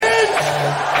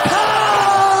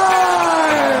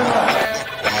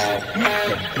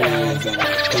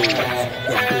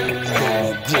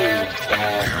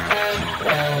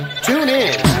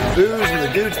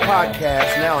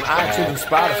podcast now on iTunes and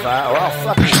Spotify, or I'll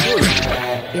fucking kill you.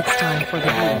 It's time for the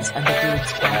Booze and the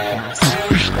Dudes podcast.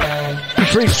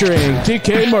 Featuring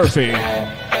DK Murphy,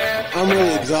 I'm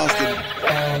really exhausted.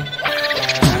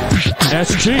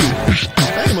 SG,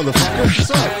 Hey, motherfucker,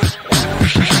 what's up?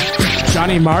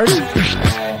 Johnny Martin,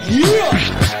 Yeah!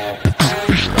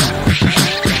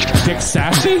 Dick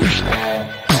Sassy,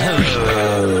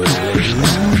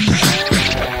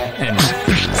 And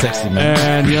sexy man.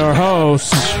 and your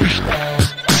host,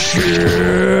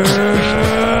 Chuck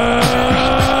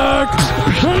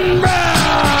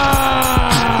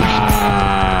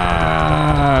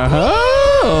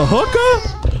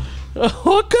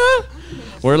Hooker.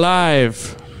 We're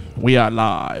live. We are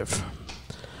live.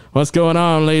 What's going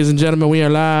on, ladies and gentlemen? We are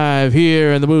live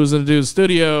here in the Booze and the Dudes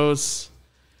studios.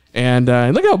 And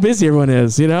look how busy everyone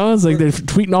is, you know? It's like they're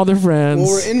tweeting all their friends.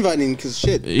 Well, we're inviting because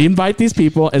shit. Invite these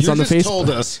people. It's You on the just Facebook. told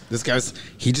us,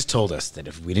 he just told us that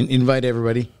if we didn't invite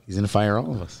everybody, he's going to fire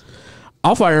all of us.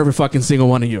 I'll fire every fucking single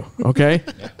one of you, okay?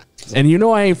 And you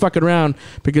know I ain't fucking around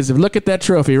because if look at that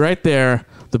trophy right there,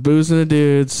 the Booze and the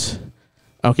Dudes.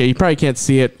 Okay, you probably can't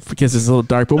see it because it's a little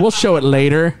dark, but we'll show it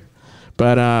later.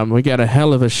 But we got a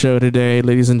hell of a show today,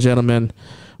 ladies and gentlemen.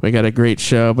 We got a great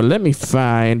show, but let me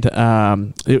find.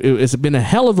 It's been a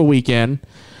hell of a weekend.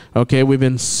 Okay, we've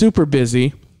been super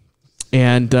busy,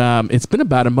 and it's been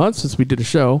about a month since we did a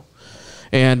show,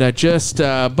 and I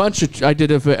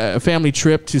did a family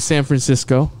trip to San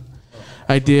Francisco.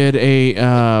 I did a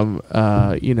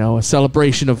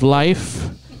celebration of life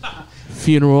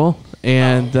funeral,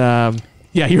 and.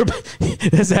 Yeah,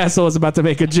 this asshole was about to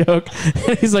make a joke.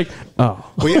 He's like,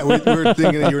 "Oh, Well, yeah, we were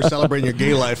thinking that you were celebrating your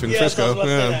gay life in Frisco.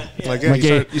 Yeah. Like,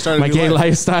 yeah, you started my a new gay life.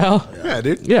 lifestyle." Yeah,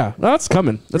 dude. Yeah, no, that's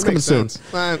coming. That's It coming makes soon.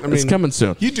 sense. I mean, It's coming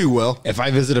soon. You do well. If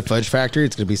I visit a fudge factory,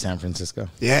 it's going to be San Francisco.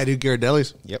 Yeah, dude.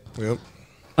 Ghirardelli's. Yep.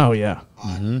 Oh yeah,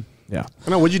 yeah. I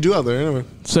know. What'd you do out there anyway?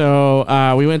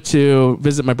 So we went to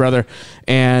visit my brother,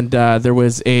 and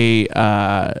there's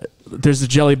a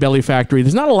Jelly Belly factory.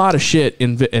 There's not a lot of shit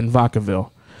in Vacaville.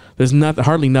 There's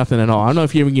hardly nothing at all. I don't know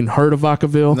if you even heard of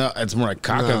Vacaville. No, it's more like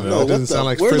No, Cockaville. it doesn't sound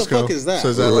like where the Frisco. fuck is that? So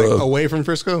is that like away from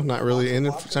Frisco? Not really in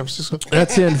San Francisco?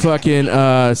 That's in fucking.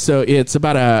 So it's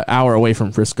about an hour away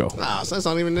from Frisco. Nah, so that's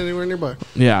not even anywhere nearby.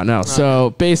 Yeah, no.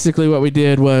 So basically, what we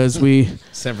did was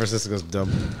San Francisco's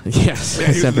dumb. yes, Yeah,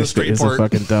 he was San in the Francisco straight is a part.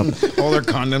 fucking dumb. All their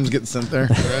condoms get sent there.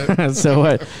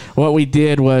 So what we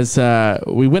did was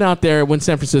we went out there, went to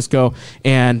San Francisco,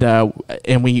 and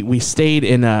we stayed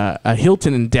in a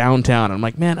Hilton in downtown. I'm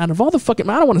like, man, out of all the fucking,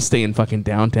 I don't want to stay in fucking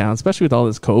downtown, especially with all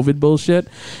this COVID bullshit.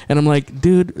 And I'm like,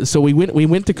 dude. So we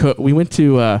went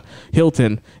to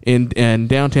Hilton in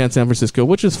downtown San Francisco,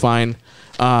 which is fine.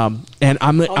 And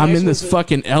I'm in this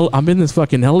fucking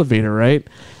elevator, right?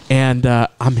 And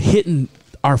I'm hitting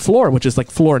our floor, which is like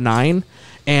floor 9,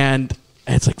 and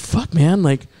it's like, fuck, man,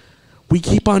 like we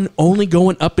keep on only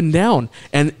going up and down,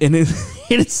 and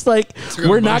it's like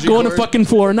we're not bungee going to cord. fucking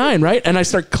floor 9, right? And I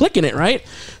start clicking it, right?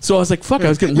 So I was like, fuck, I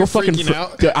was getting real fucking freaking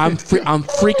out. I'm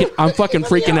fucking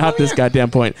freaking out at this goddamn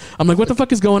point. I'm like, what the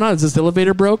fuck is going on? Is this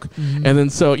elevator broke? And then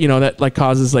so that like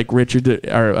causes like Richard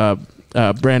or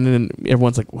Brandon and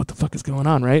everyone's like, what the fuck is going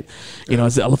on, right?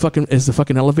 Is the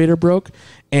fucking elevator broke?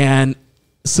 And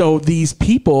so these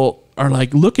people are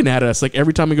like looking at us like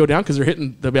every time we go down because they're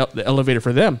hitting the elevator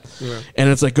for them. Yeah. And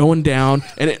it's like going down,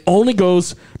 and it only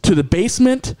goes to the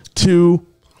basement to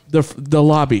the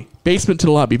lobby. Basement to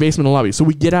the lobby, basement to the lobby. So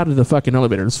we get out of the fucking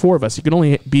elevator. There's 4 of us. You can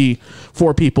only be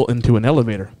 4 people into an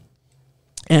elevator.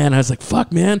 And I was like,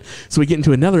 fuck, man. So we get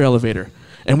into another elevator.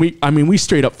 And we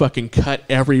straight up fucking cut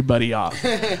everybody off.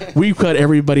 We cut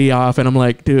everybody off, and I'm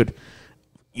like, dude,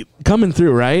 coming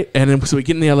through, right? And then so we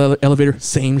get in the elevator,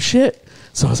 same shit.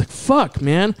 So I was like, fuck,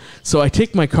 man. So I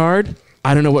take my card.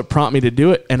 I don't know what prompted me to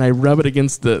do it, and I rub it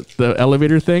against the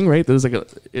elevator thing, right? There's like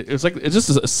it's just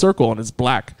a circle, and it's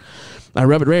black. I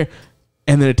rub it right here,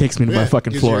 and then it takes me to my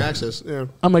fucking gives you floor. your access. Yeah.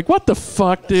 I'm like, what the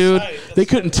fuck, dude? They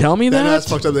couldn't tell me that? That's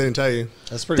fucked up. They didn't tell you.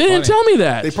 That's pretty They funny. didn't tell me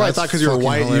that. They probably That's thought because you were fucking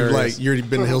white, hilarious. you'd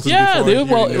been to Hilton Yeah, before. dude.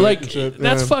 You Well, already knew it like and shit.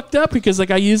 that's Yeah. fucked up because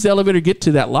like I used the elevator to get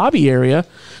to that lobby area,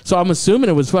 so I'm assuming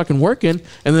it was fucking working,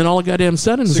 and then all of a goddamn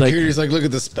sudden it's like, Security's like, look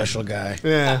at this special guy.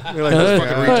 Yeah. You're like, that's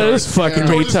fucking retarded. this fucking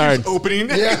Door just retard. keeps opening.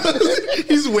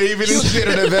 He's waving. He'll get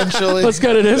it eventually. Let's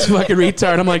go to this fucking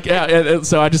retard. I'm like, yeah. And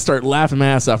so I just start laughing my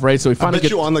ass off, right? So we I finally bet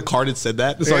get. you on the card it says said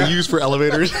that. It's all used for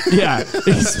elevators. Yeah,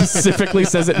 he specifically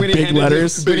says it in big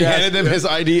letters. When he handed them his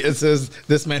ID, it says,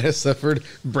 "This man has suffered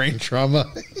brain trauma."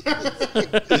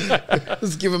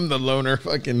 Let's give him the loner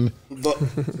fucking.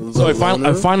 So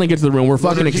I finally get to the room. We're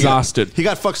fucking exhausted. He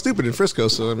got fucked stupid in Frisco,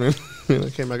 so I mean,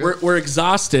 came back up. We're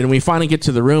exhausted, and we finally get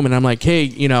to the room, and I'm like, hey,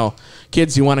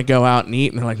 kids, you want to go out and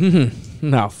eat? And they're like,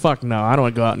 no, fuck no, I don't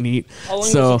want to go out and eat. How long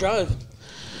was the drive?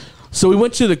 So we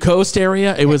went to the coast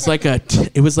area. It was like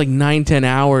 9-10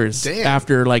 hours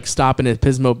after like stopping at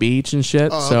Pismo Beach and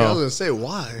shit. Oh, so okay, I was gonna say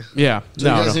why. Yeah, So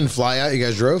you guys didn't fly out. You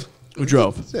guys drove. We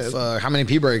drove. How many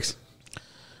pee breaks?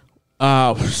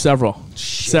 Several,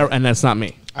 and that's not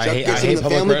me. I hate the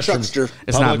public family restrooms. truckster.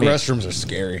 It's not Public me. restrooms are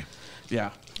scary.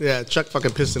 Yeah. Yeah, Chuck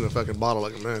fucking pissed in a fucking bottle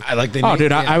like a man. I like the. Oh,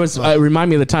 dude, I was. Remind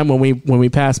me of the time when we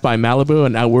passed by Malibu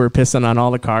and we were pissing on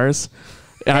all the cars.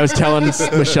 And I was telling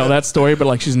Michelle that story, but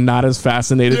like she's not as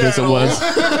fascinated as it was.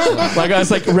 Like I was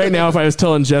like, right now, if I was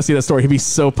telling Jesse that story, he'd be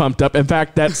so pumped up. In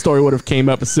fact, that story would have came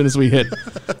up as soon as we hit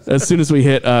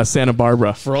Santa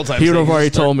Barbara. For all time, he would have already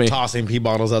told me. Tossing pee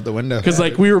bottles out the window Because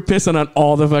like we were pissing on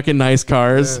all the fucking nice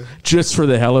cars just for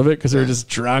the hell of it. Because we were just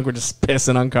drunk. We're just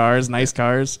pissing on cars, nice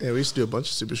cars. Yeah, we used to do a bunch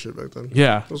of stupid shit back then.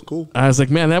 Yeah, it was cool. I was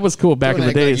like, man, that was cool back in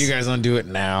the days. Like you guys don't do it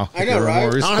now. I know, right? I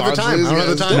don't have the time. I don't have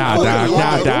the time.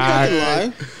 Nah,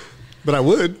 dog. But I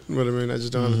would. But I mean, I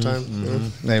just don't have the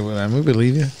time. We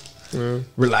believe you.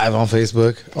 We're live on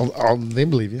Facebook. They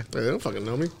believe you. They don't fucking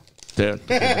know me. Dude.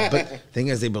 But thing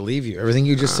is, they believe you. Everything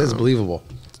you just said is believable.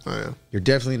 Oh yeah. You're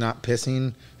definitely not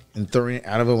pissing and throwing it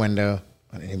out of a window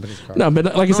on anybody's car. No,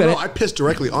 but like I said, No, I pissed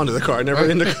directly onto the car. I never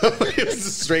in the car. It was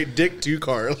a straight dick to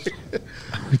car.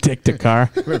 dick to car.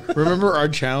 Remember our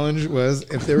challenge was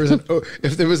if there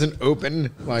was an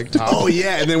open like top. Oh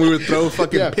yeah, and then we would throw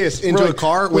fucking piss into a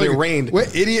car when it rained.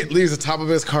 What idiot leaves the top of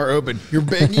his car open? You're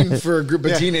begging for a group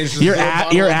of teenagers. to You're throw a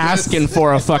bottle you're of piss. asking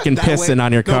for a fucking pissing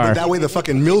on your No, car. but that way the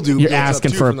fucking mildew. You're builds up,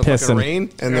 asking too, for a from the fucking pissing. rain,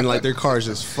 and then like their car's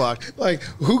just fucked. Like,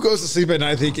 who goes to sleep at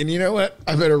night thinking, you know what?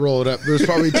 I better roll it up. There's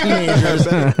probably teenagers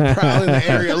prowling the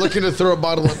area looking to throw a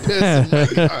bottle of piss in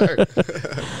my car.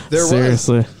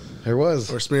 Seriously. There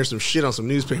was. Or smear some shit on some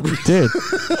newspaper. Dude.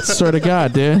 Swear to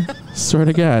God, dude. Swear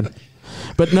to God.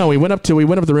 But no, we went up to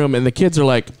the room and the kids are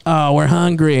like, oh, we're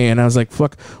hungry. And I was like,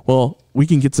 fuck, well, we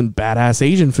can get some badass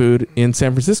Asian food in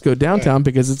San Francisco downtown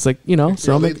because it's like,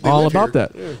 so I'm they all live about here.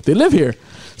 that. Yeah. They live here.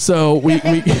 So we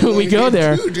go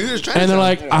there and they're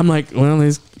like, I'm like,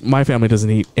 well, my family doesn't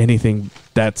eat anything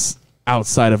that's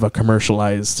outside of a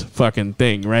commercialized fucking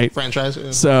thing, right? Franchise. Yeah.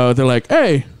 So they're like,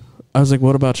 hey, I was like,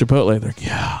 what about Chipotle? They're like,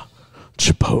 yeah,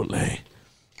 Chipotle.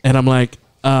 And I'm like,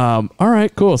 all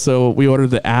right, cool. So we ordered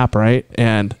the app, right?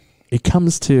 And it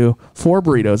comes to 4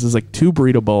 burritos. It's like 2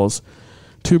 burrito bowls,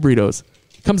 2 burritos.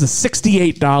 It comes to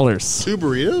 $68. 2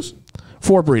 burritos?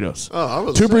 4 burritos. Oh, I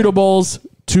was 2 burrito bowls,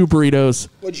 2 burritos.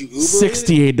 What'd you Uber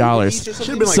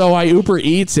 $68. So I Uber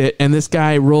Eats it, and this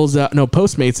guy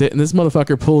Postmates it, and this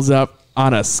motherfucker pulls up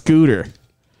on a scooter.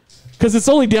 Because it's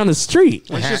only down the street.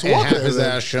 Let's just walk Half there. his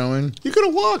then. ass showing. You could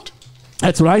have walked.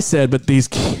 That's what I said, but these,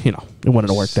 it wouldn't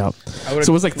have worked out. So it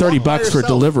was like $30 for yourself.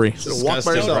 delivery. Should've walked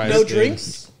by yourself. No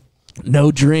drinks?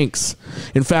 No drinks.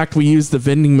 In fact, we used the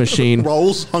vending machine.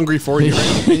 Rolls hungry for you.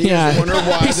 Yeah. Wonder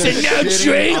why He they're said no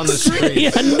shitting on the drinks.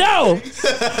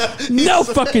 street. Yeah, no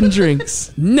fucking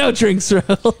drinks. No drinks, Ro.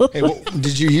 Hey, well,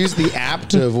 did you use the app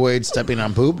to avoid stepping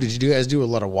on poop? Did you guys do a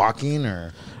lot of walking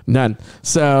or? None.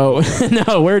 So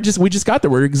no, we just got there.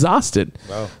 We're exhausted.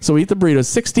 Wow. So we eat the burritos,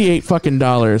 $68 fucking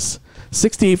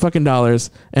dollars,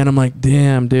 and I'm like,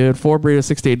 damn, dude, 4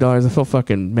 burritos, $68. I felt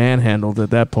fucking manhandled at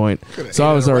that point. So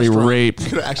I was already raped.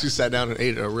 Could have actually sat down and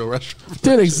ate at a real restaurant.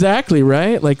 Dude, exactly,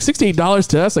 right? Like $68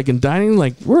 to us, like in dining,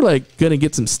 like we're like gonna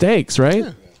get some steaks, right?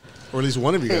 Yeah. Or at least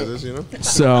one of you guys is,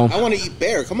 So I want to eat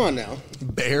bear. Come on now.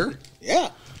 Bear? Yeah.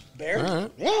 Bear? All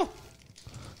right. Yeah.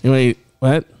 you want to eat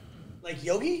what? Like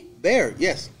Yogi? Bear.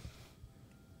 Yes.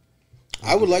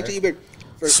 I would like to eat bear.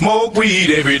 Smoke weed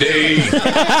every day.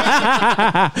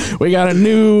 We got a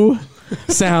new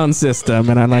sound system,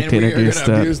 and I'd like to introduce We're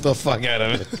gonna that. abuse the fuck out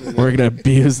of it. We're gonna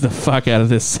abuse the fuck out of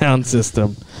this sound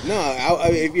system. No,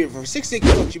 if you're for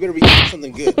 $68, you better be eating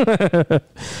something good.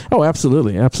 Oh,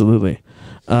 absolutely, absolutely.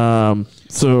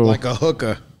 So Like a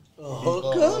hookah.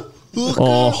 Hookah?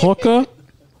 hookah.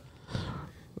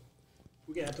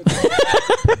 We gotta put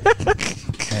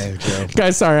Hey, Joe.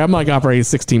 Guys, sorry, I'm like operating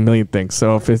 16 million things,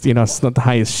 so if it's it's not the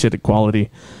highest shit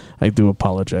quality, I do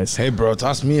apologize. Hey, bro,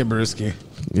 toss me a brewski.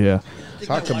 Yeah,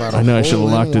 Talk about I know I should've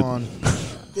locked it.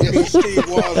 Give me Steve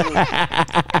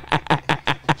Wozniak.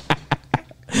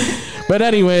 But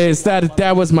anyways,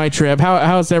 that was my trip.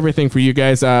 How's everything for you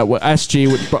guys?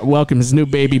 SG would welcome his new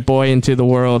baby boy into the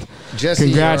world. Jesse,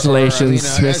 Congratulations,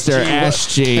 Mr.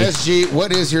 SG. SG. SG,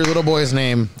 what is your little boy's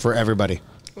name for everybody?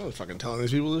 I'm not fucking telling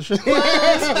these people this shit.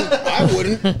 I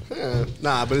wouldn't.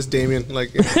 Nah, but it's Damien.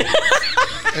 Like,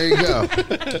 There you go.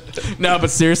 No, but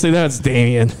seriously, that's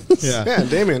Damien. yeah,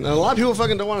 Damien. And a lot of people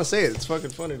fucking don't want to say it. It's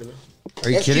fucking funny to me. Are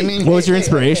you kidding me? What was your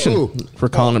inspiration for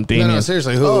calling him Damien? No,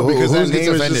 seriously. Who, Oh, who, because who that gets name is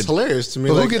offended? just hilarious to me.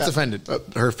 But who Like, gets offended?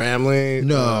 Her family.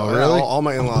 No, really? All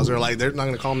my in-laws are like, they're not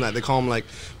going to call him that. They call him like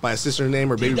by a sister's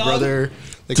name or baby brother.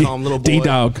 They call him little boy.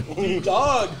 D-Dog.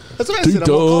 Dog. That's what I said. I'm going to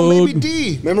call him Baby D-Dog.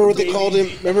 D. Remember what they called him?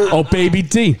 Remember Oh, Baby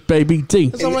D. Baby D.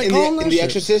 That's what I'm like, call him in that The shit.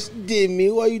 Exorcist?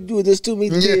 Dimmy, why you do this to me,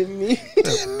 Dimmy?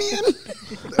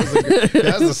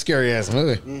 That was a scary ass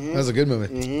movie. That was a good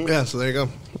movie. Yeah, so there you go.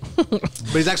 But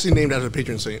he's actually named after the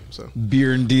patron saint. So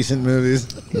Beer and decent movies.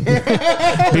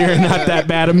 Beer, not that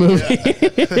bad a movie.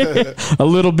 A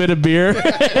little bit of beer.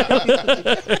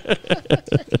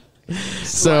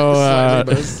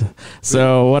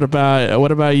 So what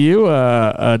about you,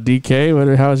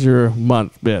 DK? How's your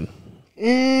month been?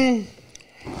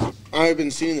 I've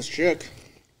been seeing this chick.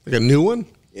 like a new one.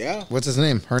 Yeah. What's his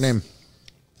name? Her name?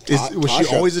 Was she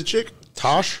Tasha. always a chick?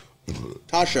 Tosh?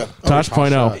 Tasha.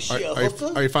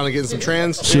 Tosh.0. Are you finally getting some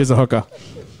trans? She is a hooker.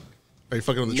 Are you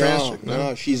fucking with the trans No, chick?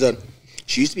 no, she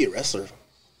used to be a wrestler.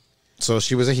 So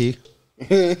she was a he.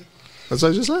 That's what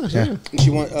I just said. Yeah. And she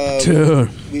went.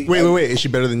 Dude. Wait. Is she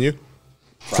better than you?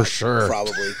 For sure.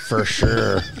 Probably. For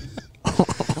sure.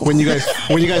 When you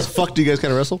guys fuck, do you guys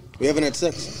kind of wrestle? We haven't had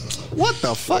sex. What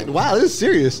the fuck? Wow, this is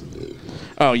serious.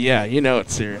 Oh, yeah. You know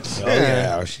it's serious. Oh,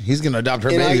 yeah. He's going to adopt her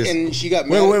babies. And she got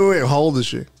mad. Wait. How old is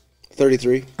she?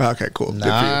 33. Okay, cool. Good for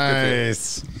you.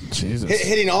 Nice. Jesus.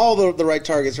 Hitting all the right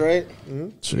targets, right?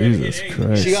 Jesus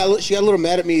Christ. She got a little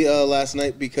mad at me last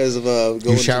night because of going.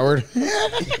 You showered?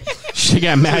 She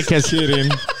got mad because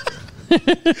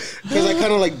Because I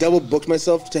kind of like double booked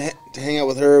myself to hang out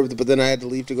with her, but then I had to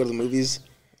leave to go to the movies.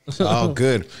 Oh,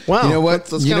 good. Wow. You know what?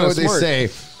 That's you know kinda what smart. they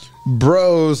say?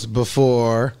 Bros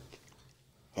before.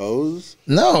 Hose?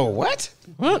 No, what?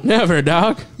 What? Never,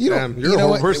 dog. You Damn, don't. you're You a know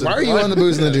whole what? person. Why are you on the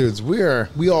booze and the dudes?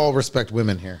 We all respect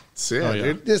women here. Yeah,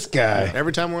 dude. This guy.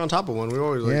 Every time we're on top of one, we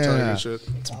always like tell Yeah. you shit.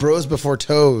 It's bros before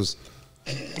toes.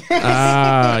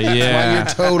 Ah, Why yeah. your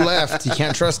toe left? You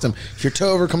can't trust him. If your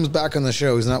toe ever comes back on the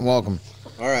show, he's not welcome.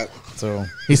 All right. So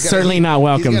He's certainly not he's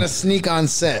welcome. got to sneak on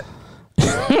set.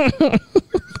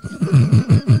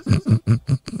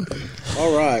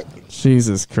 All right.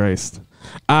 Jesus Christ.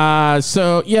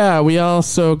 So yeah, we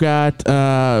also got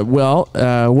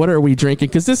what are we drinking?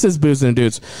 Because this is Booze and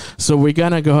Dudes, so we're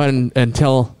gonna go ahead and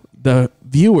tell the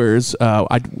viewers.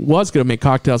 I was gonna make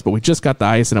cocktails, but we just got the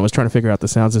ice, and I was trying to figure out the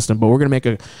sound system. But we're gonna make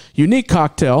a unique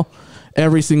cocktail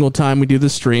every single time we do the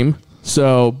stream.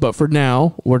 So, but for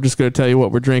now, we're just gonna tell you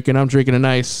what we're drinking. I'm drinking a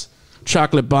nice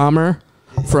chocolate bomber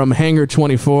from Hangar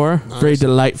 24. Very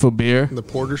delightful beer. The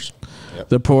porters.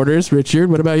 The Porters.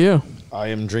 Richard, what about you? I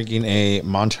am drinking a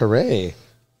Monterey.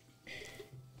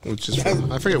 Which is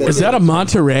from, I forget Is that a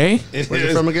Monterey? where's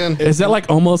it from again? Is that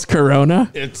like almost Corona?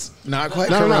 It's not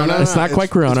quite No, Corona. It's not quite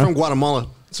Corona. It's from Guatemala,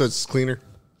 so it's cleaner.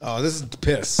 Oh, this is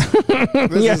piss.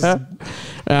 Yeah.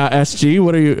 SG,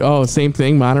 what are you? Oh, same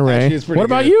thing, Monterey. Actually, it's pretty What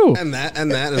about good. you? And that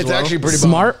as It's well. actually pretty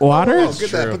Smart water? Oh,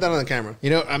 get that. True. Put that on the camera. You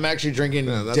know, I'm actually drinking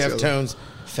that's the other Deftones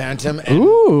Phantom and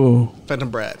Ooh. Phantom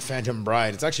Brad. Phantom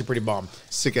Bride. It's actually pretty bomb.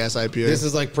 Sick ass IPA. This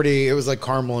is like pretty. It was like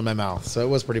caramel in my mouth, so it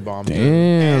was pretty bomb.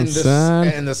 Damn, son.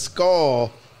 And the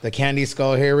skull, the candy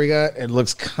skull here we got. It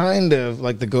looks kind of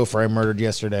like the gopher I murdered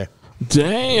yesterday.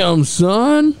 Damn,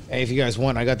 son. Hey, if you guys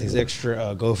want, I got these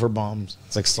extra gopher bombs.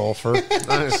 It's like sulfur.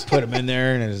 nice. Put them in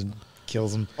there and it just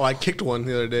kills them. Oh, I kicked one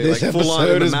the other day. This like full on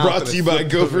in episode the is mouth brought and to it you by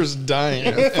flipped over. Gophers Dying.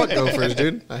 Yeah, fuck gophers,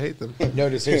 dude. I hate them. No,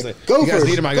 dude, seriously. Go you guys first.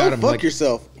 need them, I Go got them. fuck Like,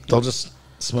 yourself. they'll just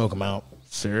smoke them out.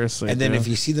 Seriously. And then dude. if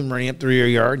you see them running up through your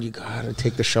yard, you gotta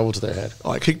take the shovel to their head.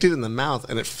 Oh, I kicked it in the mouth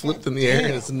and it flipped in the air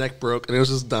and its neck broke and it was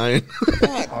just dying.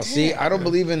 Oh, see, I don't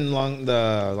believe in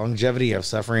the longevity of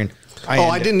suffering.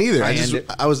 I didn't either. I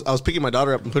I was picking my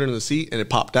daughter up and put her in the seat and it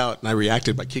popped out and I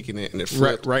reacted by kicking it and it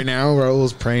flipped. right now,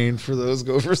 Raul's praying for those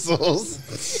gopher souls.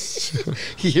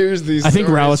 He hears these. I think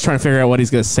stories. Raul was trying to figure out what he's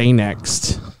going to say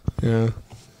next. Yeah.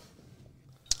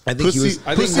 I think he was.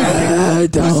 I think pussy. I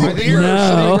don't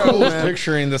Raul was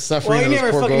picturing the suffering Well, of you those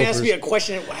never poor fucking gophers. asked me a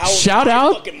question. How Shout my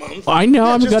out. fucking month. I know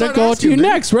I'm just going to start go asking, to you dude.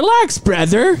 next. Relax,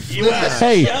 brother.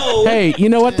 Hey, you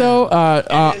know what, though?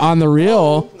 On the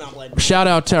real, Not letting- shout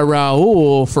out to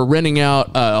Raul for renting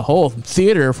out a whole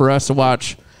theater for us to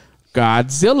watch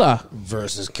Godzilla.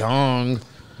 versus Kong.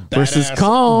 versus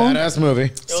Kong. Badass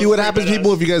movie. See what happens,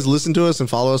 people, if you guys listen to us and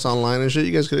follow us online and shit.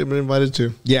 You guys could have been invited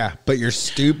too. Yeah, but you're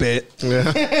stupid.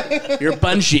 Yeah. You're a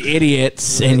bunch of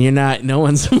idiots, and you're not. No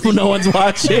one's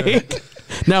watching.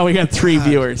 No, we got 3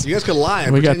 viewers. You guys could lie.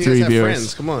 and We got pretend you 3 guys have viewers.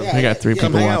 Friends. Come on. We got 3 people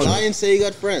hang out with watching. Lie and say you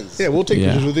got friends. Yeah, we'll take Yeah.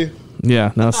 pictures with you.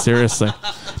 Yeah, no, seriously.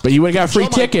 But you would have got free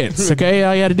tickets, okay?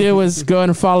 All you had to do was go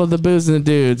and follow the Booze and the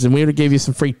Dudes, and we would have gave you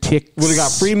some free tickets. Would have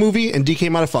got free movie, and DK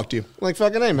might have fucked you. Like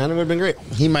fucking A, man. It would have been great.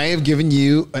 He might have given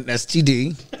you an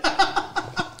STD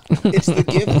It's the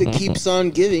gift that keeps on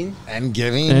giving. and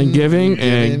giving and giving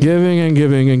and giving and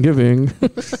giving and giving.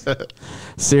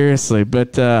 Seriously,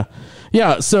 but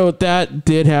yeah, so that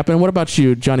did happen. What about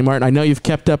you, Johnny Martin? I know you've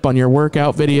kept up on your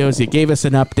workout videos. You gave us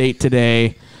an update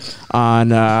today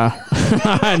on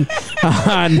on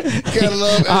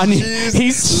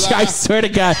he's I swear to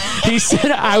God, he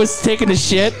said I was taking a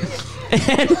shit.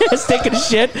 And I was taking a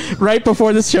shit right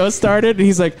before the show started, and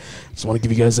he's like, "Just want to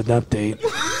give you guys an update.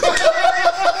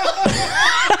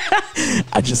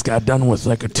 I just got done with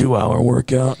like a 2-hour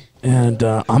workout, and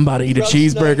I'm about to eat a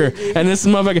cheeseburger." And this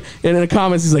motherfucker, and in the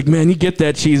comments, he's like, "Man, you get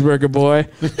that cheeseburger, boy."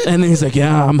 And then he's like,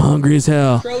 "Yeah, I'm hungry as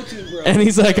hell." Protein, bro. And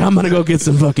he's like, "I'm gonna go get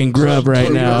some fucking grub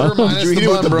right now." Did you eat it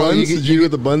with the buns? Did you eat it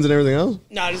with the buns and everything else?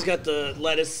 No, I just got the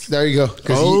lettuce. There you go.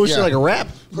 'Cause Oh, he- shit, yeah. like a wrap.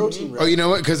 Protein, bro. Oh, you know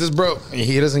what? Because this bro,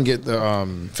 he doesn't get the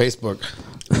Facebook.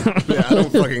 Yeah, I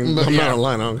don't fucking. I'm yeah. not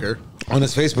online. I don't care. On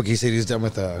his Facebook, he said he's done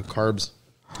with carbs.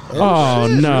 Oh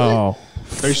no!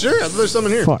 Are you sure? I thought there's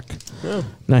something here. Fuck.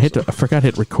 No, I forgot to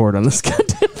hit record on this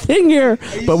goddamn thing here.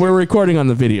 But we're recording on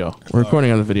the video. We're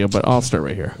recording on the video, but I'll start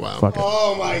right here. Wow. Fuck it.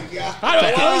 Oh my god.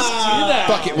 I always do that.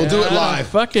 Fuck it, we'll do it live.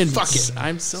 Fuck it.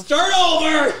 I'm so. Start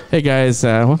over. Hey guys,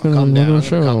 welcome Calm to down. the I'm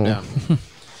show. gonna calm down.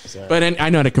 But I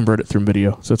know how to convert it through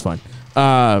video, so it's fine.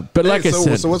 But like I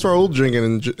said, so what's our old drinking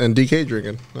and DK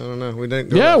drinking? I don't know. We didn't.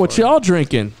 Go yeah, that what far. y'all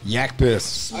drinking? Yak piss.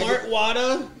 Smart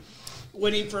water.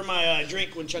 Waiting for my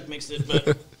drink when Chuck mixed it,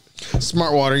 but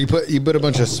Smart water. You put a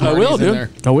bunch of I Smarties will, in dude. there.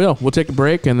 I will. We'll take a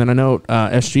break, and then I know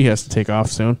SG has to take off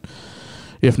soon,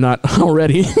 if not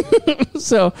already.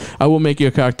 So I will make you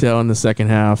a cocktail in the second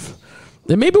half.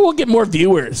 Then maybe we'll get more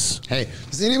viewers. Hey,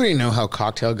 does anybody know how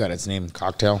Cocktail got its name?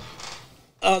 Cocktail.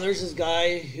 there's this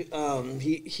guy.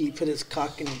 He put his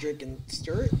cock in a drink and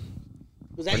stir it.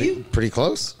 Was that you? Pretty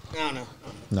close. I don't know.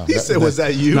 No, He said, "Was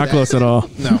that you?" Not close at all.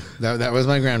 No, that was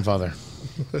my grandfather.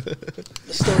 The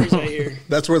stories I hear.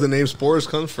 That's where the name Spores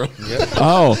comes from.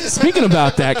 Oh, speaking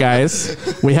about that, guys,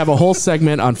 we have a whole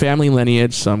segment on family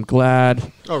lineage, so I'm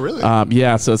glad. Oh, really?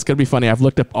 Yeah, so it's going to be funny. I've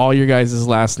looked up all your guys'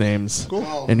 last names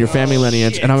and your family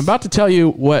lineage, and I'm about to tell you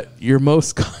what your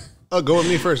most... Oh, go with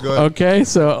me first. Go ahead. Okay,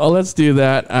 so let's do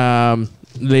that,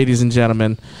 ladies and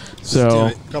gentlemen.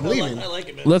 So I'm leaving. I like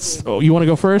it, man. let's... Oh, you want to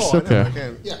go first? Oh, I know, I Okay.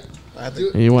 can. Yeah. I have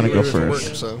to You want to do go it for first.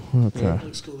 Work, so Okay.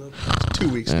 Looks cool though. 2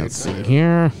 weeks. Let's dude. see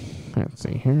here. Let's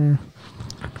see here.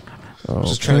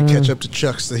 Just trying to catch up to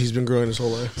Chuck's that he's been growing his whole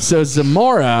life. So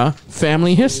Zamora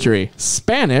family history.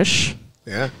 Spanish.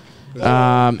 Yeah.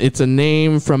 It's a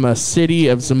name from a city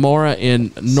of Zamora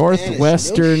in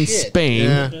northwestern No shit.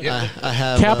 Spain. Yeah. I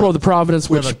have Capital of the province,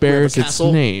 we have which a- we have a bears its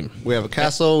castle. name. We have a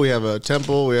castle. We have a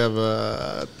temple. We have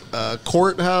a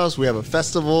courthouse. We have a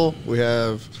festival. We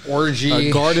have Orgy.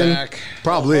 a garden. shack.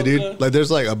 Probably, dude. Like,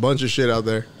 there's like a bunch of shit out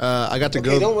there. I got to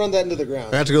Okay, go. don't run that into the ground.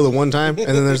 I got to go the one time, and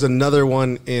then there's another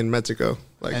one in Mexico.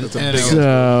 Like, And- that's a and big. I-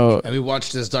 So And we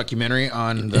watched this documentary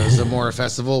on the Zamora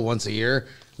Festival once a year,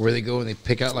 where they go and they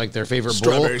pick out like their favorite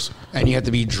Strawberries. bull, and you have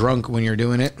to be drunk when you're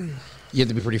doing it. You have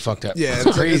to be pretty fucked up. Yeah, it's a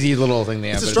it's- crazy little thing they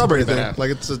have. It's a but strawberry pretty thing. badass.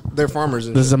 Like, they're farmers.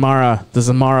 And the shit.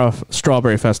 Zamora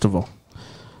Strawberry Festival.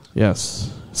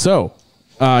 Yes. So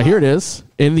here it is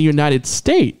in the United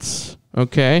States.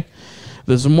 Okay.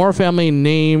 The Zamora family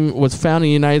name was found in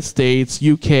the United States,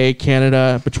 UK,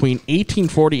 Canada between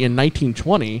 1840 and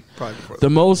 1920. Probably before The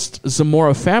most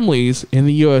Zamora families in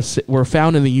the US were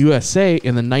found in the USA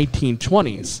in the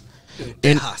 1920s.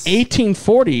 In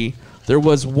 1840, there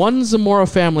was one Zamora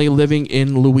family living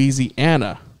in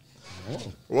Louisiana.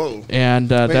 Whoa. And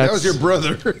Wait, that's that was your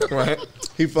brother. Right.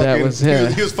 He fucking. was he, him.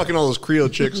 was, he was fucking all those Creole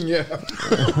chicks. yeah.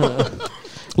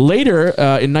 Later,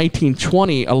 in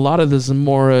 1920, a lot of the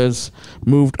Zamoras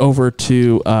moved over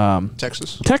to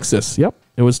Texas. Texas. Yep,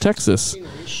 it was Texas,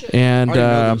 and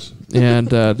I didn't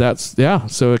that's yeah.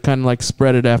 So it kind of like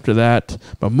spread it after that,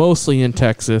 but mostly in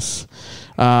Texas.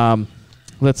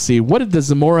 Let's see, what did the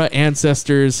Zamora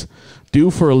ancestors do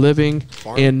for a living?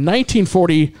 In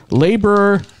 1940,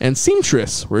 laborer and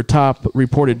seamstress were top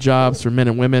reported jobs for men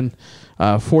and women.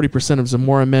 40% of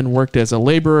Zamora men worked as a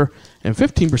laborer, and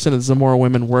 15% of the Zamora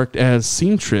women worked as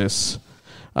seamstress.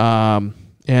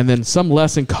 And then some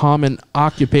less in common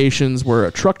occupations were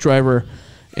a truck driver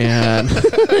and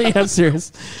yeah,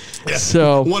 serious. Yeah.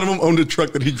 So one of them owned a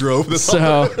truck that he drove. That's so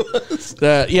all it was.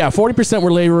 40%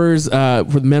 were laborers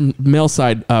for the male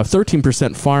side,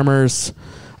 13% farmers,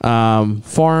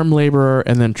 farm laborer,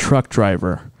 and then truck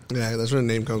driver. Yeah, that's where the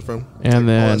name comes from. And all then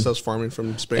that stuff's farming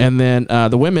from Spain. And then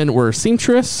the women were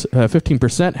seamstress,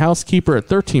 15%, housekeeper at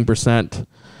 13%,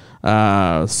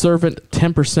 servant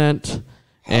 10%,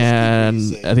 and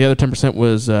the other 10%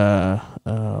 was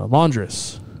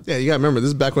laundress. yeah, you gotta remember this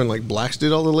is back when like blacks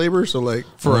did all the labor. So like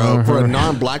for a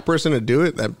non-black person to do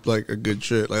it, that like a good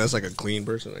shit. Like that's like a clean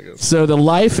person, I guess. So the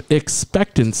life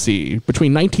expectancy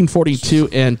between 1942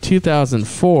 and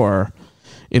 2004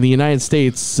 in the United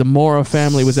States, Zamora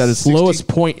family was at its 60 lowest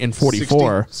point in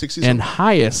 44 60 and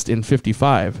highest in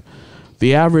 55.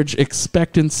 The average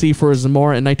expectancy for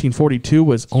Zamora in 1942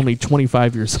 was only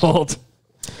 25 years old.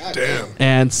 Damn,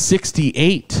 And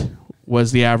 68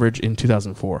 was the average in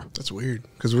 2004. that's weird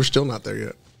because we're still not there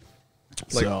yet.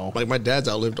 Like, So- like my dad's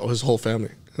outlived his whole family,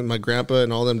 and my grandpa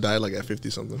and all them died like at 50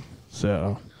 something.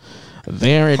 So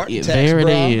there Heart it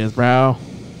attacks, is, bro.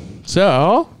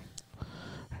 So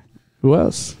who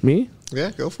else? Me?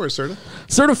 Yeah, go for it, Serta.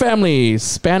 Serta family,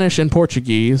 Spanish and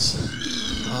Portuguese.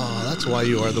 Oh, that's why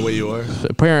you are the way you are.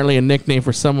 Apparently a nickname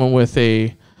for someone with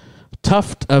a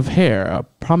tuft of hair, a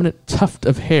prominent tuft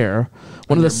of hair.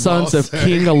 One of the sons of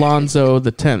King Alonso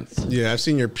X. Yeah, I've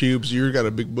seen your pubes. You got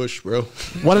a big bush, bro.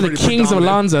 One of the Pretty kings of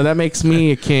predominant. Alonso. That makes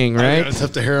me a king, I right? got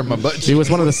tough to hair on my butt. He was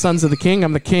one of the sons of the king.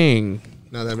 I'm the king.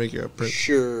 Now that make you a prince.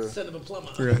 Sure. Son of a plumber.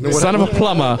 Yeah. No, what, Son of a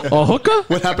plumber. A hooker?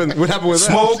 what happened? What happened with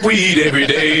Smoke weed every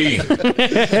day.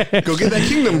 that? Go get that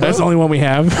kingdom, bro. That's the only one we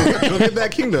have. Go get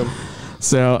that kingdom.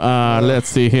 So let's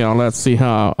see here. Let's see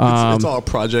how. It's all a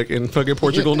project in fucking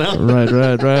Portugal now. Right.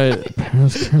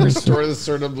 Restore the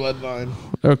Serta bloodline.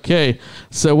 Okay.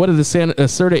 So what did the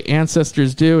Serta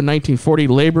ancestors do? In 1940,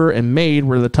 labor and maid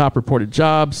were the top reported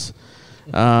jobs.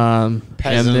 And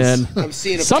then I'm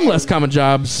seeing a some less common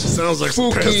jobs. Sounds like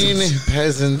some Fucking peasants.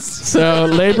 peasants. So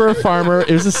labor, farmer,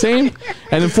 it was the same.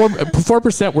 And then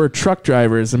 4% were truck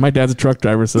drivers. And my dad's a truck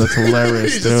driver, so that's You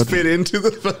hilarious, just dude. fit into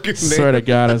the fucking name. Swear to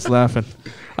God, I was laughing.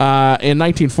 In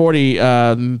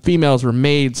 1940, females were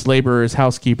maids, laborers,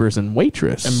 housekeepers, and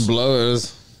waitress. And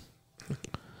blowers.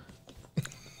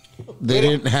 They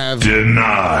didn't have.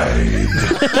 Denied.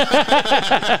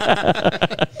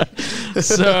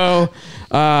 So,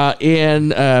 in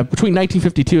between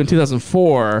 1952 and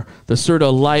 2004, the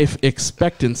Serta life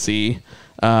expectancy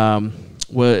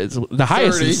was the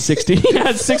highest 30. is 60. Yeah,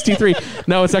 it's 63.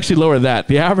 No, it's actually lower than that.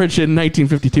 The average in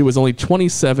 1952 was only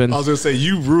 27. I was gonna say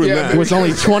you ruined that. It was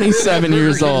only 27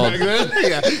 years old.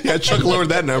 yeah, Chuck lowered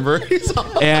that number.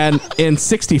 And in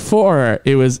 64,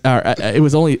 it was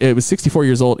 64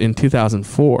 years old in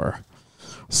 2004.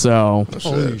 So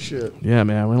Holy shit. yeah,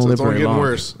 man, we don't So live it's only very getting long.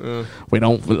 worse. We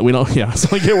don't. Yeah,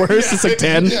 it's only get worse. It's like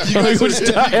 10. You guys We just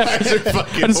die. are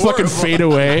fucking I just fucking horrible. fade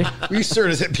away. We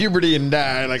Sertas hit puberty and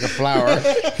die like a flower.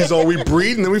 He's all we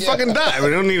breed and then we fucking die. We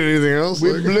don't need anything else.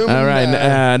 We Like, bloom All right, and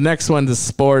die. next one, the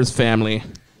Spores family.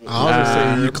 I was gonna say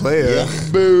Euclea.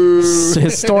 Boo.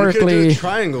 Historically,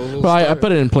 triangle. well, I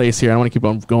put it in place here. I don't want to keep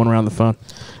on going around the phone.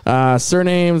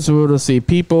 Surnames. Let's see.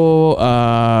 People.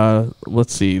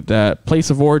 Let's see. That place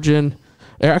of origin.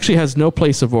 It actually has no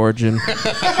place of origin.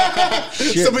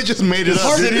 Somebody just made it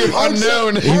up. City of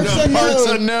unknown. Parts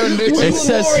unknown. It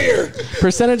says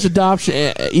percentage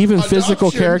adoption, even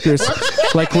physical characters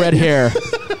like red hair.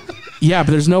 Yeah,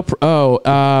 but there's no. One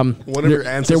of your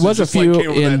there ancestors was a just, like, few came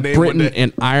up with in that name one Britain day.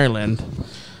 and Ireland.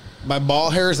 My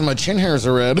ball hairs and my chin hairs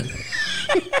are red.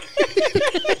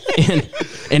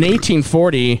 In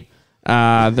 1840,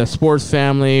 the Spores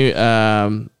family,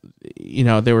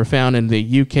 they were found in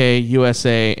the UK,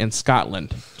 USA, and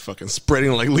Scotland. Fucking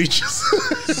spreading like leeches.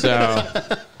 So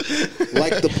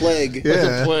Like the plague.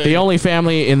 Yeah. the only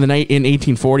family in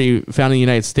 1840 found in the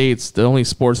United States, the only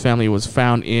Spores family was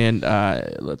found in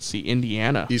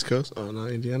Indiana. East Coast? Oh no,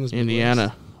 Indiana's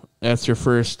Indiana. That's your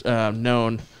first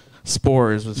known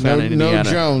Spores was found in No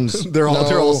Indiana. Jones. They're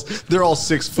all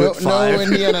 6 foot No 5.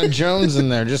 Indiana Jones in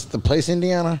there. Just the place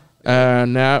Indiana.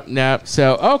 No.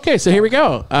 So okay, so here we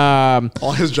go.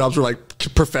 All his jobs were like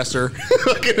professor,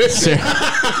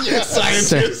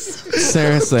 scientist,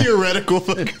 Seriously. theoretical.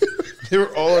 Fucking. They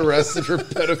were all arrested for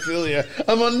pedophilia.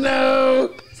 I'm on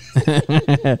no.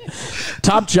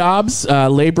 Top jobs,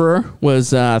 laborer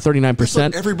was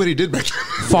 39%. Everybody did back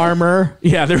Farmer,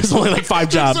 yeah, there was only like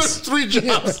 5 then. So jobs. 3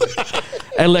 jobs.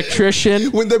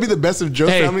 Electrician, Wouldn't that be the best of Joe's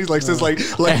Hey. families? Like says like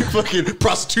fucking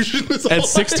prostitution is all and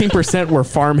 16% were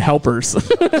farm helpers.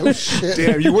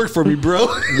 Damn, you work for me, bro.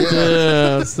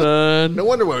 Yeah, son. No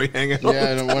wonder why we hang out.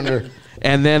 Yeah, no wonder.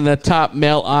 And then the top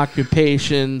male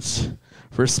occupations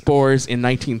for Spores in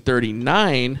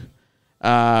 1939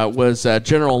 was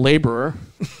general laborer,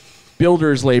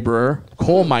 builder's laborer,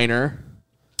 coal miner,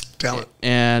 Talent.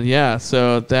 and yeah,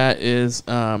 so that is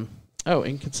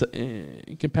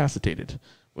incapacitated.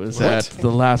 Was that the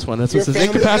last one? That's what it says.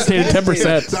 Incapacitated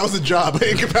 10%. That was a job.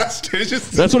 Incapacitated.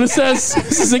 Just That's what it says.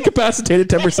 This is incapacitated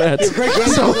 10%.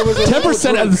 great-grandfather was a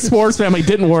 10% of the Spores family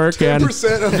didn't work, and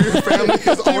 10% of your family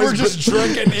has They were always just been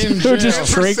drinking in they were jail.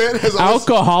 just drink 10% has always-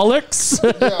 alcoholics.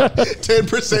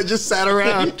 10% just sat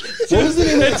around. What was the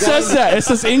name of It the says guy? that. It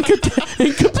says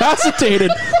incapacitated.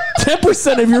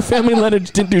 10% of your family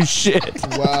lineage didn't do shit.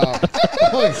 Wow.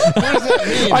 What does that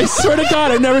mean? I swear to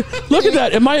God, I never look at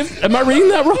that. Am I reading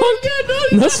that wrong?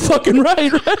 That's fucking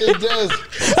right, right? It does.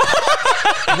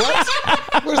 What?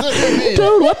 What does that mean?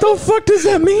 Dude, what the fuck does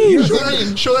that mean?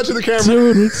 Show that to the camera.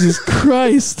 Dude, Jesus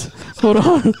Christ. Hold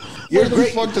on. Your What the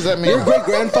great fuck does that your mean? great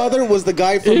grandfather was the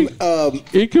guy from Andy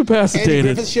Incapacitated.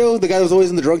 Griffith's show. The guy that was always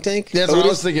in the drunk tank. That's what I Otis?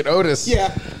 was thinking. Otis.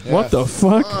 Yeah. What the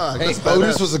fuck? Hey,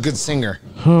 Otis was a good singer.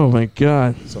 Oh my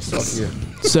God. So fuck you.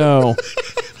 So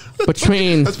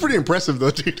between That's pretty impressive,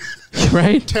 though, dude.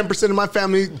 right 10% of my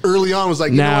family early on was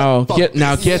like, you know now what?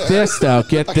 Fuck get this though.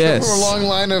 Get I come this. from a long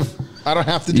line of I don't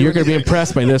have to do You're going to be anything.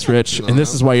 impressed by this, Rich, and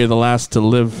this is why you're the last to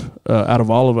live out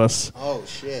of all of us. Oh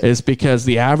shit. Is because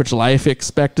the average life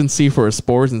expectancy for a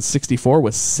Spores in 64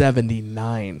 was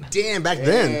 79 Damn, back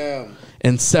then. Damn.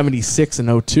 and 76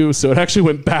 in 02, so it actually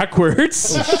went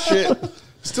backwards. Shit.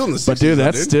 Still in the 60s, But dude,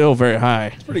 that's dude. still very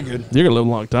high. pretty good. You're going to live a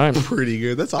long time. pretty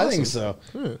good. That's awesome. I think so.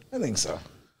 I think so.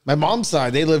 My mom's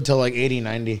side, they lived till like 80,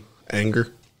 90. Anger.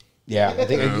 Yeah, I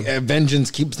think vengeance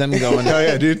keeps them going. Oh,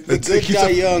 yeah, dude. The good guy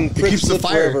young. It keeps the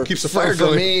fire. Keeps the fire For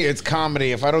going. me, it's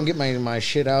comedy. If I don't get my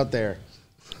shit out there,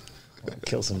 I'll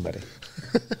kill somebody.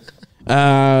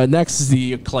 Next is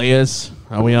the Eucleas.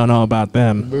 We all know about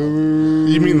them.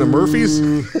 You mean the Murphys?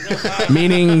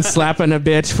 Meaning slapping a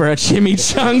bitch for a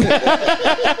chimichanga.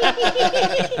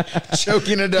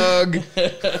 Choking a dog.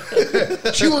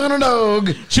 Chewing a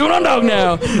dog. Chewing on dog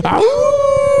now. Ow!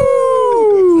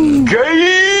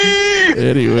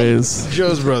 Anyways,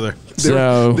 Joe's brother.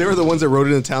 so They were the ones that rode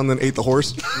into town, then ate the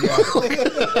horse. Don't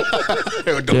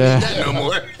Yeah. eat that no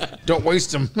more. Don't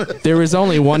waste them. there was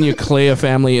only one Euclea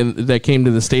family that came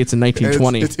to the States in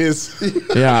 1920. It's his.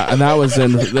 Yeah, and that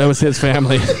was his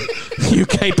family,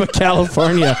 Ucaipa,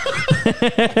 California.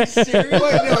 Wait,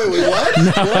 what?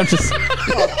 No, I'm just.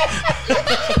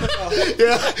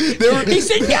 Yeah, they were. He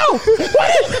said, "Yo,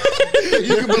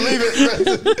 You can believe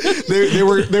it.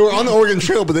 They were on the Oregon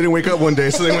Trail, but they didn't wake up one day,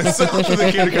 so they went south and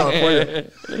they came to California.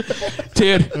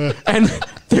 dude." And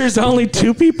there's only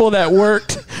 2 people that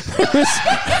worked. Look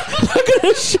at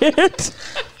this shit.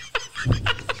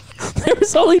 There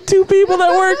was only 2 people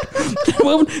that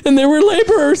worked, and they were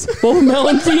laborers, both male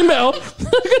and female.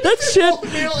 Look at that shit.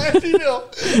 Male and female.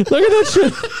 Look at that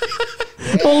shit.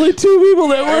 Only 2 people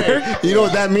that work. You know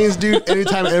what that means, dude?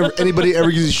 Anytime anybody ever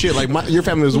gives you shit, like your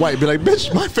family was white, be like,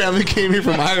 bitch, my family came here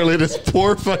from Ireland as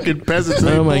poor fucking peasants.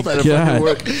 They Oh my both had to God. fucking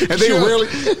work. And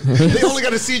they only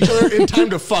got to see each other in time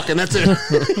to fuck, and that's it.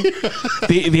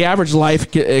 The average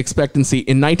life expectancy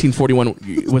in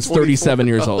 1941 was 37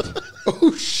 years old.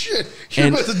 Oh, shit. You're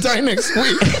And- about to die next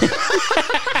week.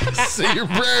 Say your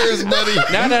prayers, buddy.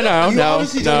 No.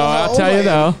 obviously don't know how I'll old tell I you am.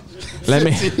 though.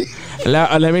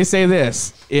 Let me say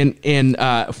this. In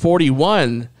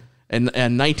 41 and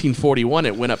 1941,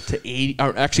 it went up to 80.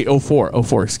 Or actually,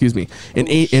 04. Excuse me.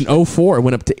 In 04, it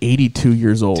went up to 82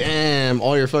 years old. Damn,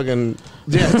 all your fucking.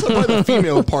 Yeah, it's probably the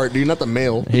female part, dude, not the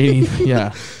male. 80,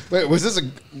 yeah. Wait, was this a...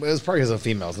 It was probably as a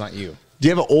female. It's not you. Do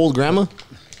you have an old grandma?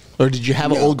 Or did you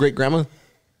have an old great grandma?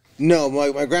 No,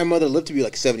 my grandmother lived to be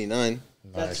like 79.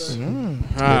 Nice.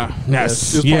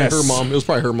 Yes. It was probably her mom. It was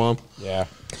probably her mom. Yeah.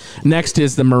 Next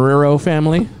is the Marrero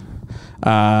family.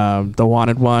 The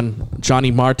wanted one,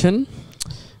 Johnny Martin.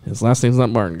 His last name's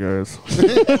not Martin, guys.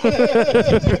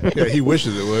 Yeah, he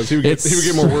wishes it was. He would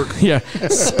get more work. Yeah.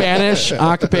 Spanish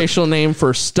occupational name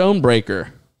for stonebreaker.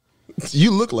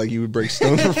 You look like you would break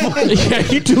stone for fun. Yeah,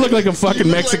 you do look like a fucking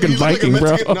Mexican Viking,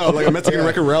 bro. No, like a Mexican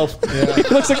Wreck-It Ralph. He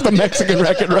looks like the Mexican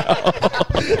Wreck-It Ralph.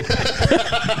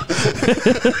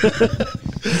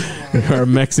 Or a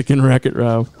Mexican Wreck-It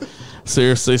Ralph.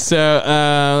 Seriously. So,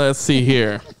 let's see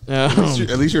here.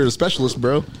 At least you're a specialist,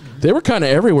 bro. They were kind of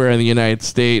everywhere in the United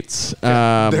States.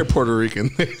 They're Puerto Rican.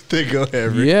 They go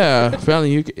everywhere. Yeah, found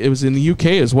the UK. It was in the UK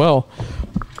as well.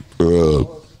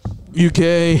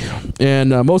 UK, and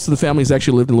most of the families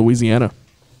actually lived in Louisiana.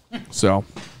 So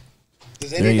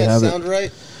Does any of that sound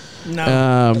right?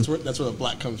 No. That's where the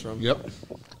black comes from. Yep.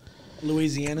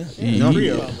 Louisiana.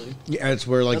 Rio. Yeah, it's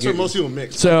where like That's where most people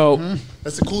mix. So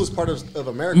That's the coolest part of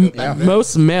America. Back then.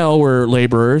 most male were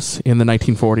laborers in the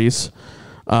 1940s,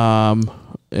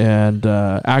 and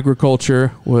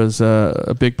agriculture was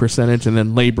a big percentage, and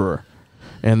then laborer,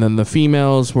 and then the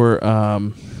females were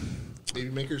Baby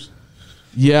makers.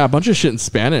 a bunch of shit in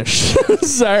Spanish.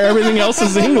 Sorry, everything else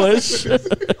is English.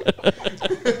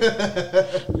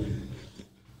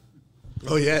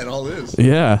 Oh yeah, it all is.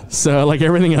 Yeah, so like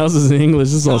everything else is in English.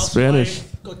 This is all Spanish.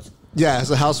 Yeah,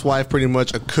 as a housewife, pretty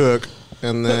much a cook,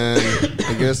 and then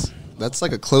I guess that's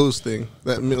like a clothes thing.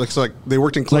 That so like they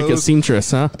worked in clothes. Like a seamstress,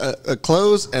 huh? A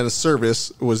clothes and a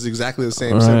service was exactly the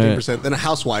same, Right. 17%. Then a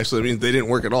housewife, so that means they didn't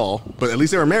work at all. But at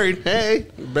least they were married. Hey,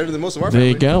 better than most of our There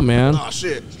family. you go, man. Oh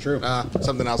shit, it's true.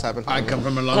 Something else happened. I come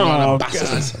from a long Oh, line of God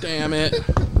bastards. damn it.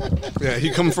 Yeah, he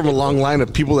come from a long line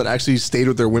of people that actually stayed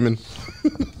with their women.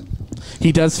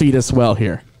 He does feed us well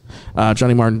here.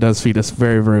 Johnny Martin does feed us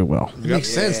very, very well. It makes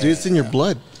sense, dude. It's in your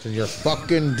blood. In your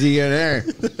fucking DNA.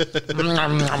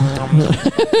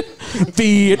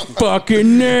 Feed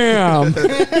fucking now.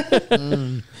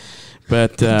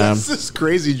 But That's just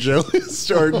crazy, Joe.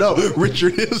 Or no,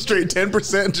 Richard is straight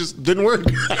 10% just didn't work.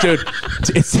 dude,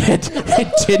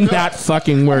 it did not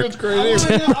fucking work.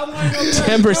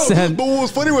 10%. But what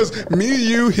was funny was me,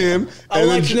 you, him, I'd and,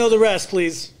 like then to know the rest,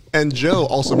 please. and Joe.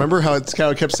 Also, remember how it's kind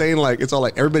of kept saying like it's all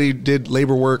like everybody did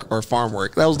labor work or farm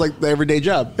work. That was like the everyday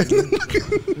job.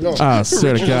 Oh,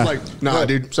 swear to Richard was God. like, nah,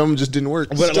 dude, some just didn't work.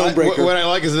 What Stonebreaker. I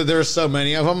like is that there are so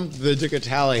many of them. They took a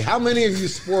tally. How many of you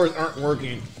spores aren't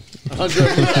working?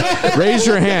 Raise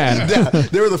your hand. Yeah,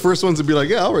 they were the first ones to be like,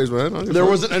 yeah, I'll raise my hand. There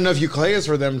wasn't enough eucalyptus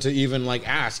for them to even like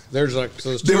ask. There's like so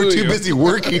there's They were two of too you. busy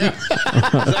working.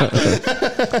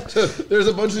 There's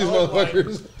a bunch of these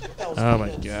motherfuckers. Oh, my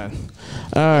God.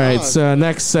 All right, so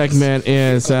next segment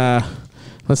is,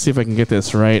 let's see if I can get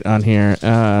this right on here.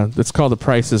 It's called The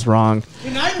Price is Wrong.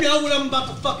 Can I know when I'm about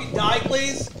to fucking die,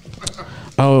 please?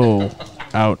 Oh,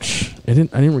 ouch. I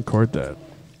didn't record that.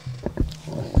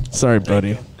 Sorry,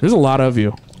 buddy. There's a lot of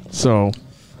you, so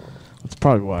that's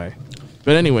probably why.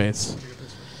 But anyways,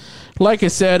 like I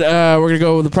said, we're gonna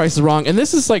go with The Price is Wrong, and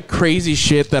this is like crazy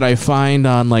shit that I find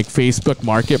on like Facebook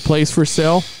Marketplace for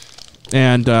sale,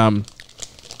 and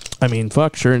I mean,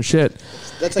 fuck, sure and shit.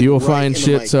 That's like You will right find in the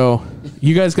shit. mic. So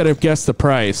you guys got to guess the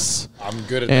price, I'm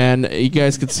good at that. and you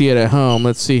guys can see it at home.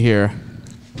 Let's see here.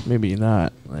 Maybe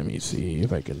not. Let me see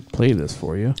if I can play this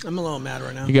for you. I'm a little mad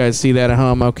right now. You guys see that at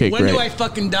home? Okay, When great. do I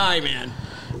fucking die, man?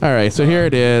 All right, so here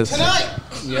it is. Tonight!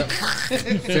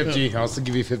 50. I'll also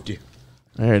give you 50.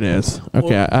 There it is.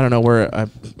 Okay, I don't know where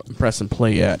I'm pressing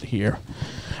play at here.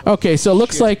 Okay, so it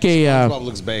looks like a. SpongeBob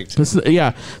looks baked. This is,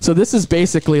 yeah, so this is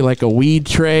basically like a weed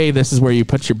tray. This is where you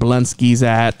put your Blunskis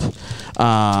at.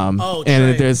 Oh,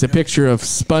 and tray. there's a picture of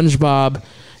SpongeBob,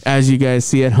 as you guys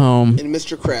see at home, And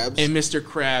Mr. Krabs. and Mr.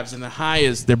 Krabs. And the high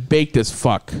is they're baked as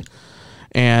fuck.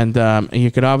 And you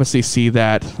could obviously see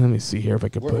that. Let me see here if I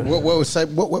can put it. What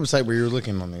website were you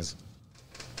looking on these?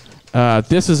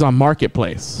 This is on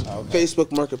Marketplace.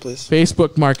 Facebook Marketplace.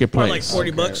 Facebook For Marketplace. like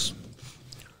 40 bucks.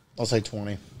 I'll say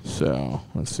 20. So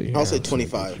let's see. Here. I'll say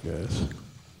 25. Guys.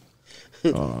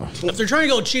 If they're trying to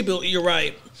go cheap, you're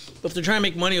right. But if they're trying to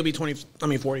make money, it'll be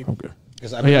 40. Okay.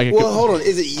 Because Oh, yeah, Well, hold on.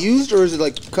 Is it used or is it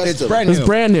like custom? it's brand new. it's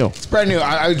brand new. It's brand new.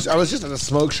 I was just at a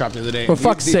smoke shop the other day. For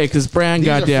fuck's sake, it's brand these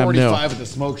goddamn are new. 45 at the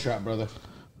smoke shop, brother.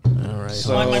 All right.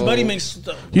 So, my buddy makes.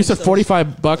 You said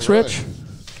 $45, Rich?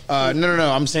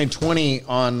 No. I'm saying 20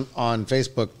 on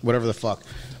Facebook, whatever the fuck.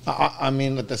 I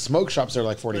mean, at the smoke shops, they're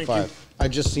like 45. I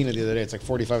just seen it the other day. It's like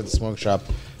 45 at the smoke shop.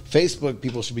 Facebook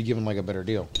people should be given like a better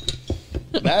deal.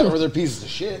 That or they're pieces of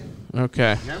shit.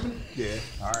 Okay. Yeah.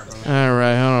 All right, bro. All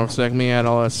right. Hold on a second. Let me add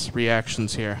all us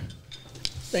reactions here.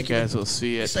 Thank You you. guys will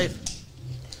see it. Safe.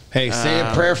 Hey, say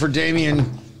a prayer for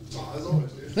Damien.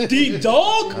 D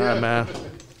dog. All right, man.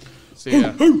 See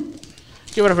ya.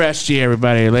 Give it up for SG,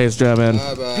 everybody. Ladies and gentlemen.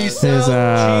 Peace Here's,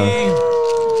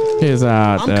 here's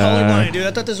out. I'm colorblind, dude.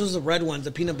 I thought this was the red ones,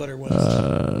 the peanut butter ones.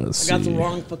 Let's I got the see.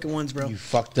 wrong fucking ones, bro. You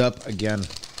fucked up again.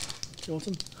 You want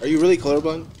some? Are you really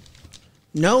colorblind?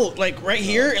 No, like right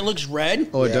here, it looks red.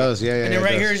 Oh, it does. Yeah. And then it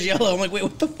right does. here is yellow. I'm like, wait,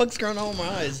 what the fuck's going on with my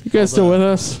eyes? You guys still with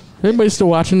us? Everybody still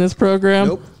watching this program?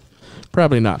 Nope.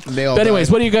 Probably not. They all But anyways,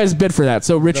 died. what do you guys bid for that?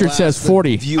 So Richard says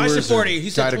 40. Viewers I said 40. He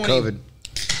said died of 20. COVID.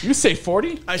 You say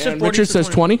 40? I said And 40, Richard so says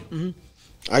 20?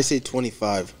 I say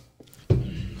 25.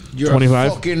 You're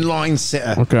 25? a fucking line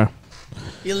setter. Okay.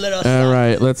 You let us. All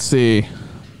right, let's see.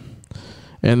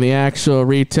 And the actual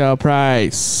retail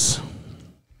price.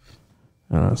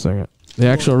 Hold on a second. The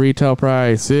actual retail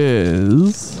price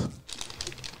is.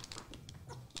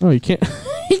 Oh, you can't.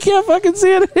 You can't fucking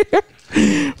see it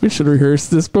here. We should rehearse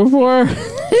this before.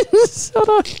 Hold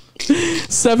on.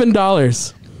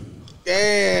 $7.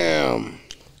 Damn.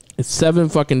 It's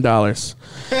 $7 fucking dollars.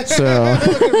 So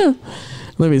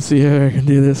let me see how I can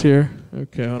do this here.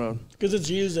 Okay, hold on. Because it's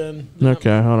used then.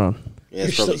 Okay, hold on. Yeah, You're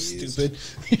it's so probably used. stupid.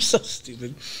 You're so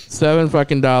stupid. $7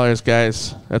 fucking dollars,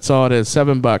 guys. That's all it is.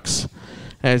 $7,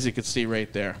 as you can see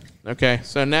right there. Okay,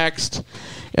 so next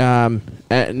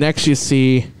you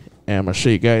see, and I'm gonna show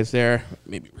you guys there.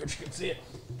 Maybe Rich can see it.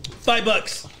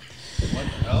 $5.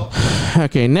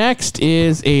 Okay, next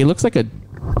is looks like a.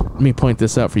 Let me point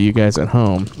this out for you guys at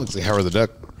home. Looks like Howard the Duck.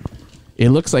 It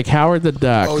looks like Howard the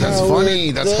Duck. Oh, that's Howard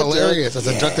funny. That's the hilarious. Duck.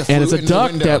 That's a duck that flew and it's a into the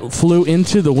duck window. that flew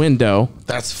into the window.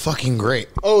 That's fucking great.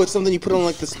 Oh, it's something you put on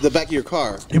like this, the back of your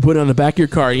car. You put it on the back of your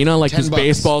car. You know, like these $10.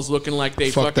 baseballs looking like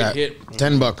they Fuck fucking that. hit.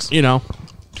 $10. You know.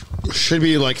 Should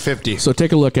be like 50. So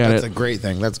take a look at That's it. a great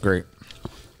thing. That's great.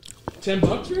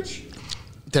 $10, Rich?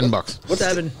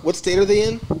 $10. What state are they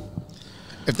in?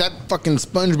 If that fucking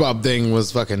SpongeBob thing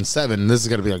was fucking 7, this is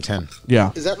gonna be like 10.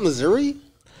 Yeah. Is that Missouri?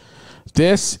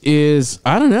 This is,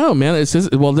 I don't know, man. This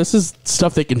is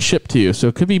stuff they can ship to you. So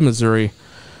it could be Missouri.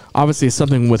 Obviously, it's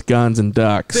something with guns and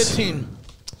ducks. 15.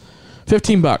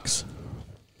 $15.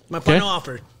 My final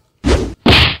offer.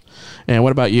 And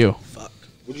what about you?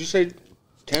 Would you say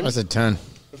 10? I said 10.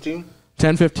 15?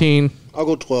 10, 15. I'll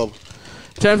go 12.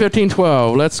 10, 15,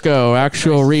 12. Let's go.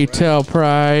 Actual retail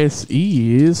price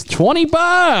is $20.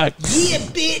 Yeah,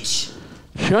 bitch.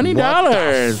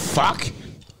 $20. Fuck.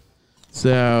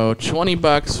 So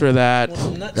 $20 for that.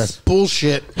 Nuts. That's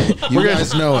bullshit. You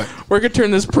guys know it. We're gonna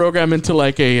turn this program into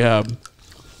like an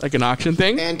auction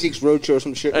thing, Antiques Roadshow or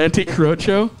some shit. antique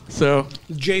roadshow. So,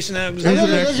 Jason Is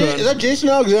Alexander. that Jason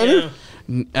Alexander?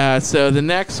 Yeah. so the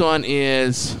next one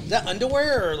is Is that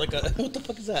underwear or like a what the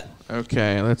fuck is that?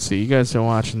 okay. Let's see. You guys are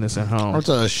watching this at home. What's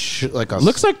a like a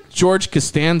Looks like George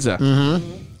Costanza.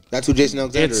 That's who Jason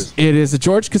Alexander is. It is a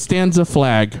George Costanza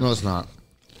flag, No, it's not.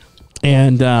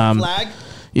 and Flag?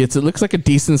 it looks like a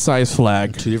decent sized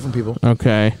flag. 2 different people.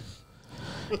 Okay.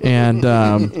 And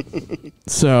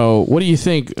so, what do you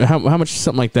think? How much is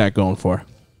something like that going for?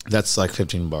 That's like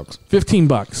 $15.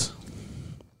 $15.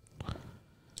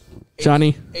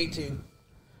 Johnny, 18.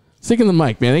 stick in the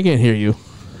mic, man. They can't hear you.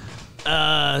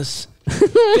 $15.99.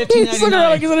 He's looking around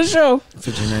like he's on a show.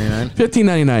 $15.99.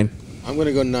 $15.99. I'm going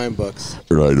to go $9.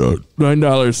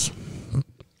 $9.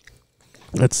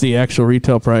 That's the actual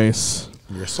retail price.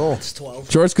 Your soul. It's 12.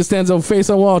 George Costanza face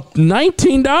on wall,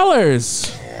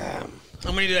 $19.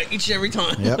 I'm gonna do that each and every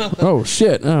time. Yep. Oh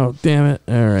shit! Oh damn it!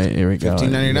 All right, here we go.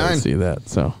 $15.99. You guys see that?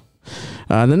 So,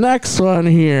 the next one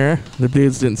here, the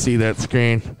dudes didn't see that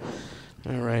screen.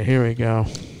 All right, here we go.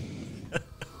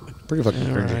 Pretty fucking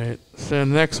All crazy. right. So the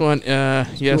next one,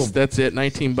 yes, Cool. that's it.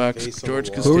 $19. Face on George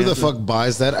the wall. Costanza. Whoever the fuck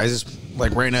buys that, I just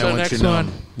like right now. So I want next you to know, one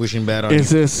I'm wishing bad on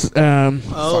is you. this Oh,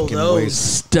 Fucking those.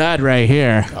 waste. stud right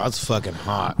here? Oh, it's fucking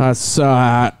hot. That's so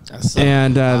hot. That's so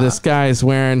And this guy's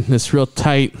wearing this real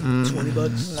tight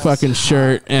 $20. fucking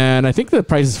shirt, and I think the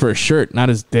price is for a shirt, not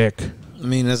his dick. I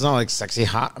mean, it's not like sexy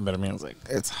hot, but I mean, it's like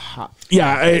it's hot.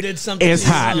 Yeah, did something it's to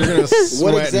you. hot. You're gonna What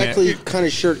sweat in exactly it. kind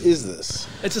of shirt is this?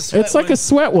 It's a sweat It's like one. a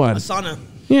sweat one. A sauna.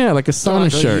 Yeah, like a sauna You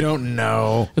shirt. don't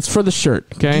know. It's for the shirt,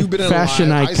 okay? You've been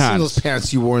Fashion alive. I've seen icons. those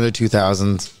pants you wore in the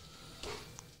 2000s.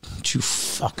 Don't you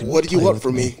fucking. What do you play want with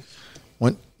from me?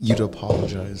 Want you to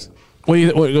apologize.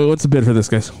 What's the bid for this,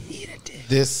 guys?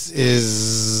 This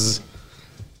is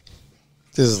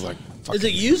like fucking. Is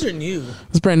it used or new?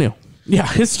 It's brand new. Yeah,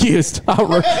 it's used.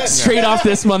 Straight off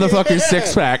this motherfucker's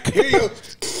six pack. Here you go.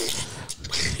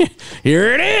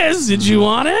 Here it is. Did you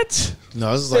want it?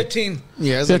 No, this is like 15.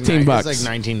 yeah, it's $15 like it's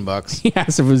like $19. He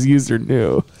asked if it was used or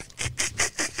new.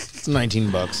 It's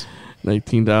 $19.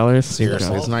 $19.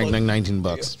 Seriously, it's Okay. like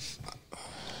 $19.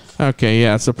 Okay,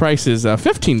 yeah. So price is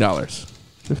 $15.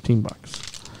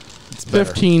 $15. It's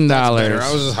better. $15. Better.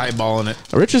 I was just highballing it.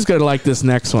 Rich is gonna like this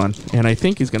next one, and I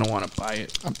think he's gonna want to buy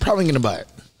it. I'm probably gonna buy it.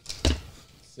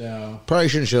 So Probably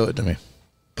shouldn't show it to me.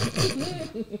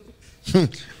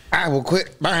 I will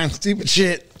quit buying stupid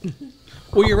shit.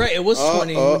 Well, you're right. It was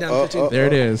 20. Went down 15. there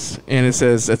it is, and it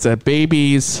says it's a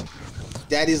baby's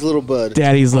Daddy's little bud.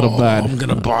 daddy's little I'm bud.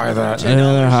 gonna buy that.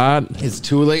 Hot. It's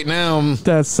too late now.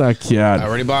 That's so cute. I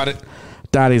already bought it.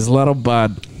 Daddy's little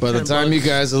bud. By the time you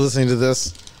guys are listening to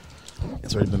this,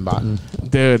 That's already been bought.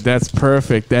 Dude, that's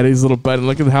perfect. Daddy's little button.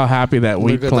 Look at how happy that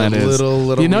wheat at plant that is.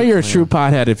 little you know wheat you're a plant. true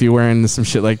pothead if you're wearing some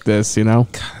shit like this, you know?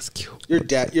 God, that's cute.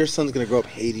 Your son's gonna grow up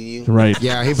hating you. Right.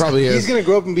 Yeah, he probably He's is. gonna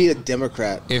grow up and be a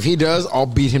Democrat. If he does, I'll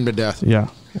beat him to death. Yeah.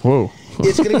 Whoa.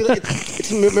 It's gonna be like,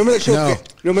 remember that show? No.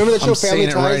 Remember that show I'm Family saying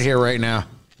it Ties? right here, right now.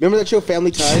 Remember that show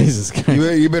Family Ties? Jesus Christ.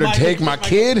 You better Michael- take my Michael-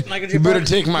 kid. Michael J. You better Fox?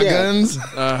 take my Yeah. guns.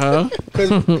 Uh-huh. Because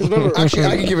remember, Actually,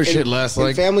 I can give a shit in- less. in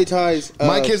Like, Family Ties.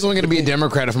 my kid's only going to be a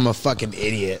Democrat if I'm a fucking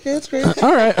idiot. Yeah, that's great.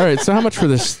 All right. So how much for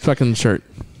this fucking shirt?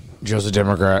 Joe's a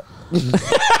Democrat. $10.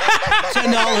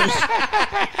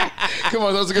 Come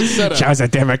on, that was a good setup. Chow's a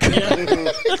Democrat.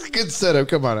 Good setup.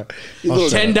 Come on. You little,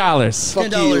 $10. fuck you,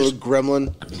 $10. little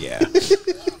gremlin. Yeah.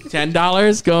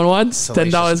 $10 going once.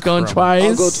 $10 going crumb. twice.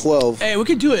 I'll go 12. Hey, we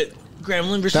could do it.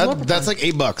 Gremlin versus Leprechaun. That's like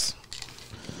 $8.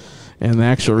 And the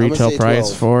actual gonna retail say price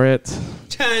 12. for it,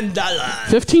 $10.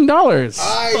 $15.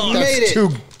 I made That's it. too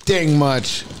dang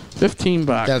much. $15.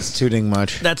 That's too dang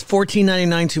much. That's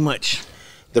 $14.99 too much.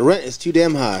 The rent is too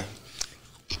damn high.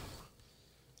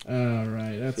 All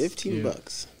right. That's 15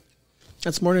 bucks.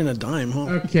 That's more than a dime,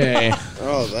 huh? Okay.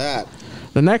 Oh, that.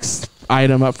 The next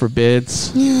item up for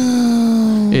bids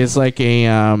is like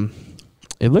a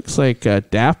it looks like a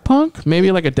Daft Punk,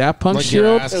 maybe like a Daft Punk Like you're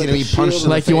shield. asking to be punched in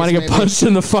Like the you want to face, get maybe? punched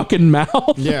in the fucking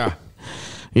mouth. Yeah.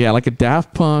 Yeah, like a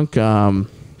Daft Punk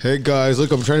Hey guys,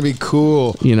 look, I'm trying to be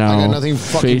cool. you know, I got nothing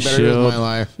fucking face better to do shield. with my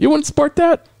life. You wouldn't sport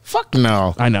that? Fuck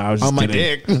no. I know, I was just On my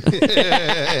kidding. dick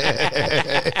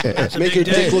Make your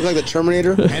dick look like the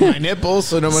Terminator. and my nipples,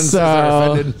 so no one says they're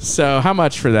So, offended. so how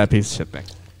much for that piece of shit thing?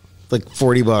 Like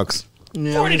 $40.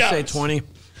 Yeah, I'm gonna say 20.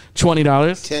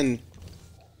 $20? 10.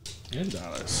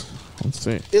 $10. Let's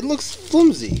see. It looks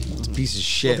flimsy. It's a piece of Well,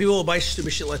 shit. people will buy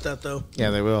stupid shit like that, though. Yeah,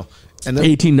 they will. And the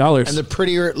 $18. and the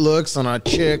prettier it looks on a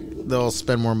chick, they'll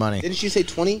spend more money. Didn't you say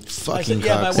 20? Fucking yeah,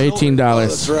 cocks. my- That's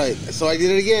 $18. right. So I did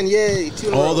it again. Yay. 2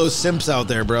 in a All row. those simps out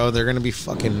there, bro, they're gonna be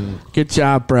fucking. Good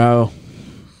job, bro.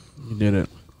 You did it.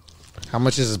 How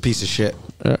much is a piece of shit?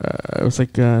 It was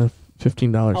like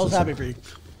 $15. I was happy for you.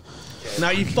 Now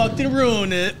you fucking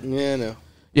ruined it. Yeah, no.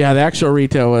 Yeah, the actual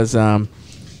retail was $18.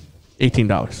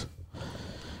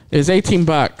 It was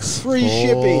 $18. Free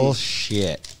shipping.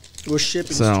 Bullshit. We're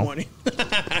shipping So- 20.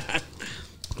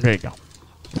 There you go.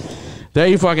 There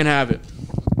you fucking have it.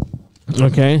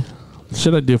 Okay. What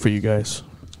should I do for you guys?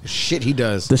 Shit he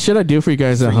does. The shit I do for you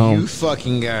guys at You home.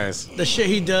 fucking guys. The shit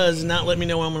he does is not let me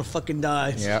know when I'm gonna fucking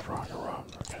die. Yeah.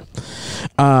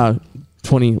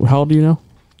 20. How old do you know?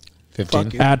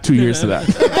 15. Add 2 years to that.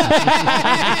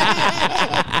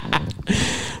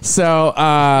 So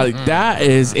that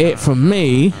is it from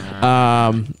me.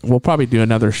 We'll probably do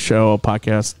another show,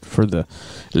 podcast for the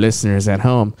listeners at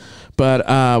home.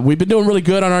 But we've been doing really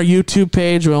good on our YouTube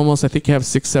page. We almost, I think, have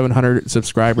 600-700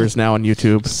 subscribers now on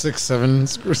YouTube. 6-7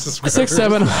 subscribers.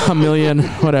 6-7 a million,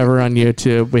 whatever, on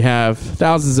YouTube. We have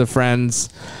thousands of friends.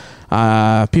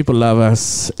 People love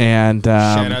us, and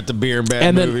Shout out to Beer and Bad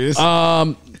and Movies.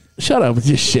 then shut up with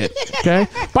your shit, okay?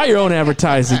 Buy your own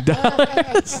advertising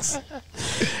dollars.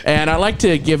 And I'd like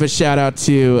to give a shout out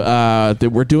to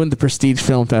that we're doing the Prestige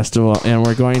Film Festival, and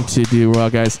we're going to do, well,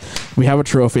 guys, we have a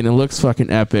trophy, and it looks fucking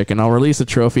epic, and I'll release a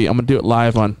trophy. I'm gonna do it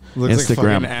live on Looks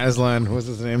Instagram. like fucking Aslan. What's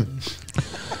his name?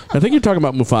 I think you're talking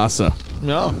about Mufasa.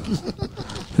 No.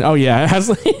 Oh yeah,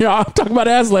 Aslan. I'm talking about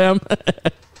Aslam.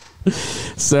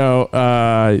 So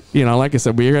like I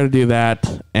said, we're gonna do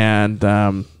that, and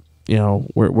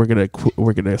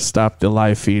we're gonna stop the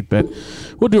live feed, but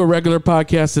we'll do a regular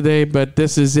podcast today. But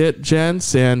this is it,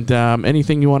 gents. And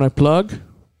anything you want to plug?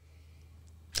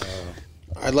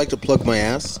 I'd like to plug my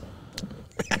ass.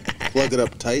 Plug it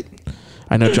up tight.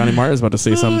 I know Johnny Martin's about to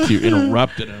say something. You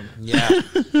interrupted him. Yeah.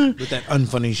 With that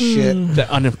unfunny shit. That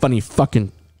unfunny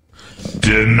fucking.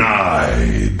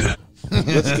 Denied.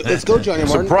 Let's go, Johnny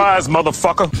Martin. Surprise,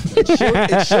 motherfucker.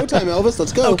 It's showtime, Elvis.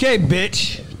 Let's go. Okay,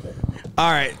 bitch. All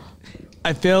right.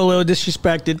 I feel a little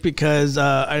disrespected because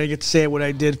I didn't get to say what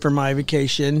I did for my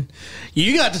vacation.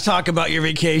 You got to talk about your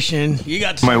vacation. You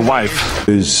got to. My wife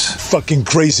is fucking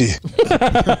crazy.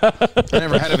 I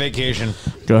never had a vacation.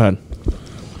 Go ahead.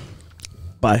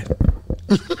 Bye.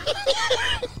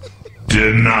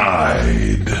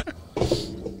 Denied.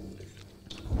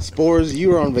 Spores, you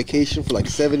were on vacation for like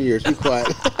 7 years. Be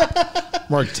quiet.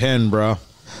 Mark 10, bro.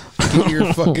 Get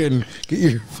your fucking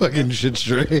shit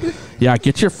straight. Yeah,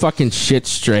 get your fucking shit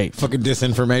straight. Fucking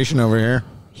disinformation over here.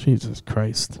 Jesus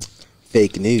Christ.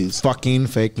 Fake news. Fucking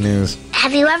fake news.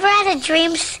 Have you ever had a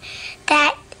dream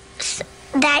that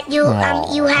that you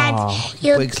had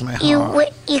you breaks my you heart.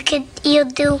 wi- you could you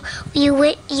do you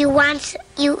wi- you want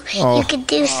you you could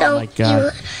do so my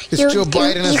God. Is you Joe you,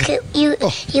 Biden you as- could you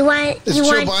you want It's you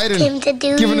Joe want Biden him to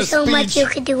do giving you a so much speech. you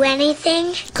could do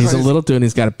anything. He's a little dude and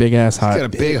he's got a big ass Got a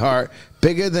heart. big heart,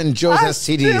 bigger than Joe's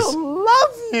STDs.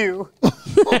 love you.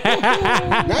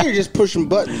 Now you're just pushing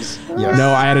buttons. Yeah.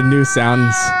 No, I added new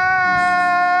sounds.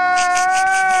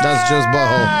 That's Joe's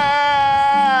butthole.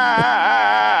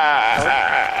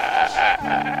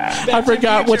 I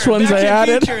forgot which ones Back I to the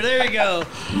added. Future. There you go.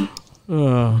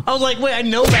 I was like, wait, I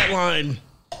know that line.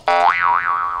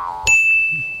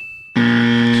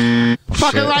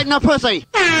 Fucking right in the pussy.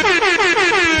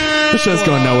 This show's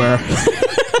going nowhere.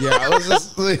 Yeah, let's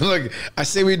just look. I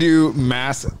say we do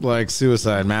mass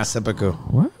suicide, mass seppuku.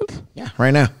 What? Yeah,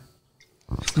 right now,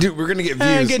 dude. We're gonna get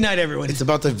views. Good night, everyone. It's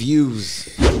about the views.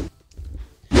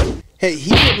 Hey,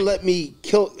 he wouldn't let me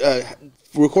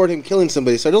record him killing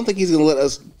somebody, so I don't think he's going to let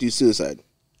us do suicide.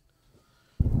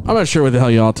 I'm not sure what the hell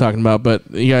y'all talking about, but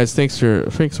you guys, thanks for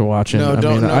watching. No,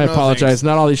 don't- no, I no, apologize. thanks.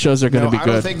 Not all these shows are going No, to be I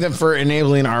don't good. thank them for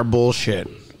enabling our bullshit.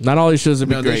 Not all these shows will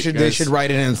be No, great. they guys. should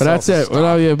write it in. But that's it. We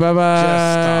love you. Bye Just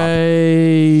stop. bye.